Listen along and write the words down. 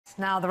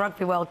Now, the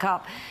Rugby World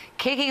Cup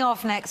kicking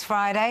off next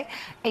Friday,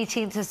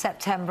 18th of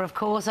September, of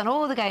course, and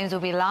all the games will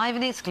be live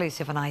and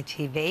exclusive on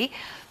ITV.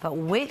 But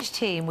which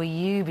team will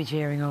you be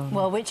cheering on?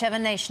 Well, whichever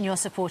nation you're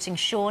supporting,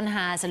 Sean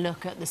has a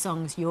look at the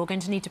songs you're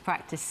going to need to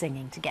practice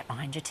singing to get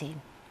behind your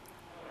team.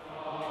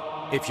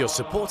 If you're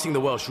supporting the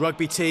Welsh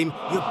rugby team,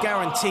 you're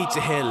guaranteed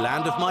to hear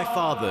Land of My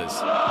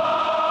Fathers.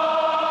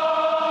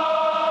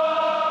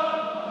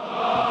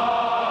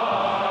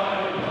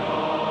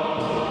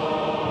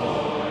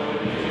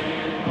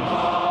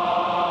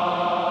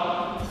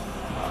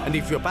 And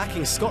if you're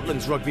backing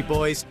Scotland's rugby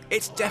boys,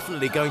 it's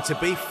definitely going to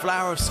be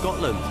Flower of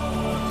Scotland.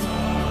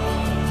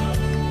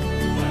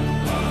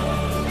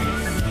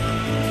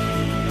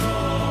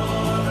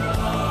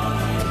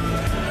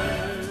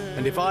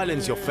 And if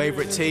Ireland's your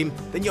favourite team,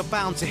 then you're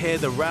bound to hear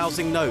the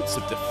rousing notes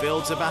of the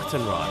Fields of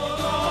Athenry.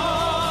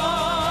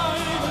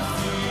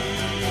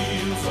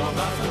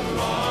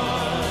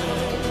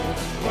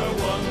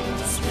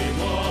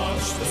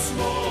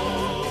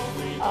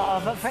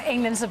 But for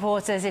England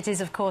supporters, it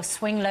is, of course,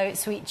 Swing Low,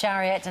 Sweet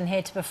Chariot, and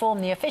here to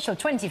perform the official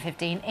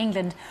 2015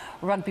 England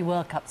Rugby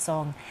World Cup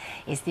song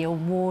is the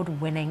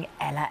award-winning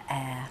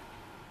Eyre.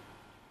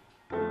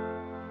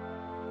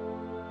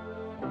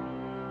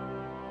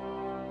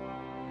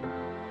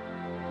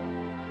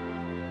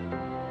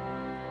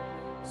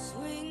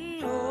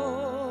 Swing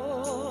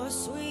low,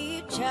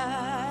 sweet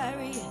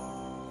chariot,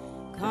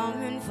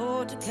 coming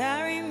for to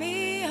carry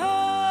me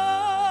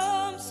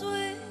home.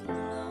 Swing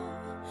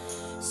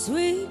low,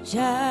 sweet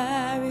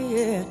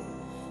chariot,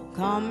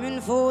 coming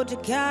for to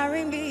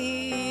carry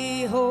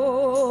me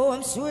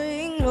home.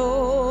 Swing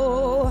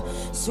low,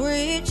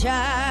 sweet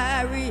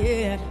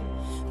chariot,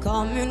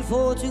 coming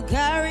for to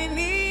carry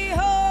me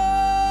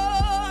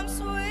home.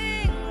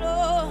 Swing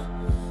low,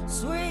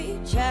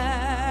 sweet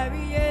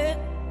chariot,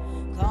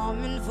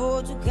 coming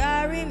for to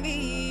carry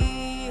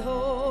me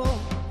home.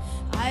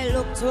 I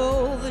looked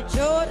over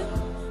Jordan,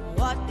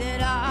 what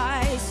did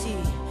I see?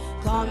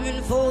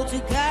 Coming for to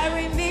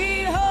carry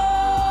me home.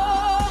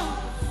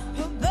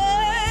 A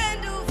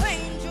band of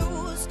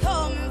angels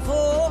coming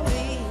for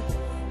me,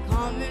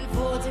 coming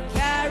for to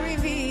carry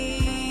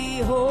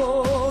me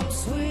home.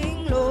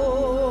 Swing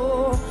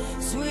low,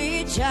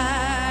 sweet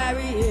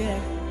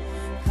chariot,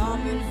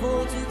 coming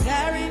for to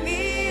carry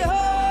me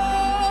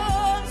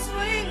home.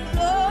 Swing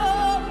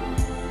low,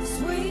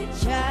 sweet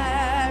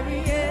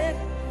chariot,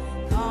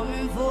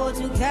 coming for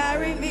to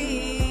carry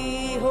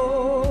me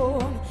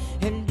home.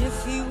 And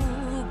if you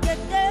get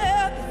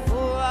there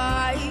before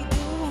I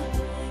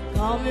do,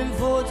 coming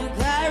for to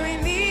carry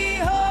me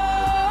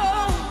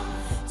home,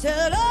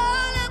 tell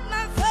all of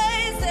my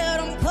friends that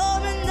I'm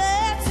coming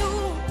there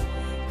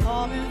too,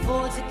 coming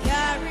for to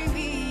carry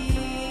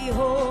me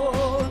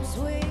home.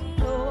 Swing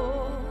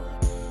low,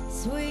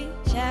 sweet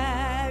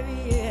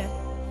chariot,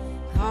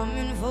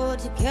 coming for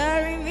to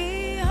carry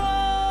me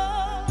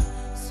home.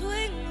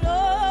 Swing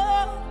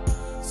low,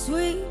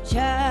 sweet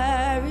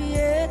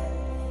chariot,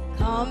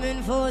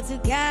 coming for to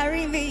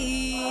carry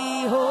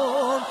me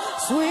home.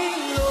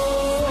 Swing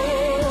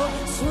low,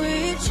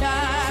 sweet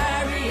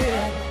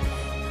chariot,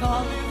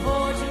 coming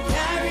for to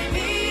carry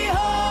me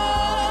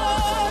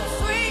home.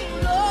 Swing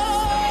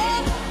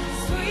low,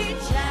 sweet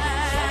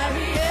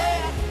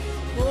chariot,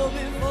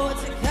 coming for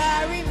to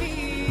carry me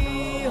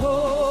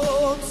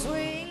home.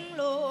 Swing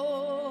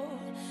low,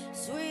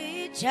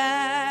 sweet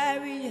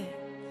chariot,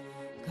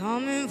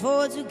 coming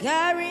for to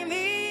carry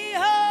me